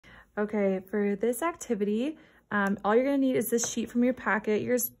Okay, for this activity, all you're gonna need is this sheet from your packet.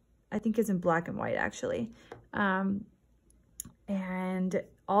 Yours, I think, is in black and white actually. And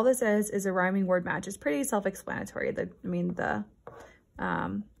all this is a rhyming word match. It's pretty self-explanatory. The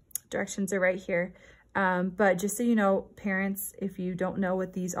directions are right here. But just so you know, parents, if you don't know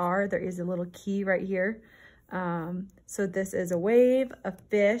what these are, there is a little key right here. So this is a wave, a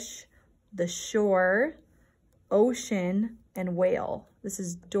fish, the shore, ocean, and whale. This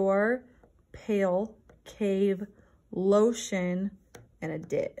is door, pail, cave, lotion, and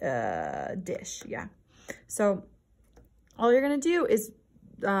a dish. Yeah. So all you're gonna do is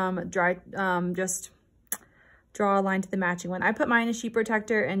just draw a line to the matching one. I put mine in a sheet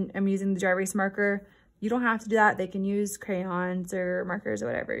protector and I'm using the dry erase marker. You don't have to do that. They can use crayons or markers or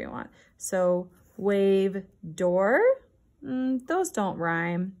whatever you want. So wave, door, those don't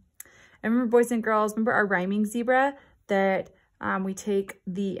rhyme. And remember, boys and girls, remember our rhyming zebra that we take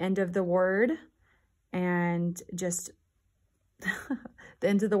the end of the word and just the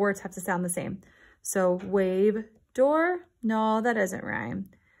ends of the words have to sound the same. So wave, door, no, that doesn't rhyme.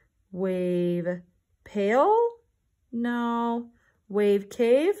 Wave, pail, no. Wave,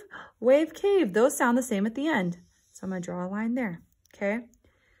 cave, those sound the same at the end. So I'm gonna draw a line there, okay?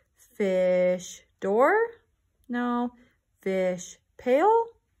 Fish, door, no. Fish, pail,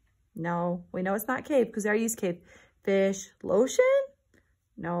 no. We know it's not cave because I already used cave. Fish, lotion,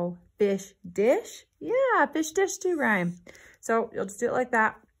 no. Fish, dish, yeah, fish, dish do rhyme. So you'll just do it like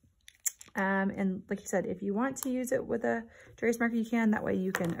that. And like you said, if you want to use it with a dry erase marker, you can. That way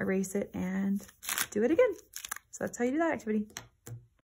you can erase it and do it again. So that's how you do that activity.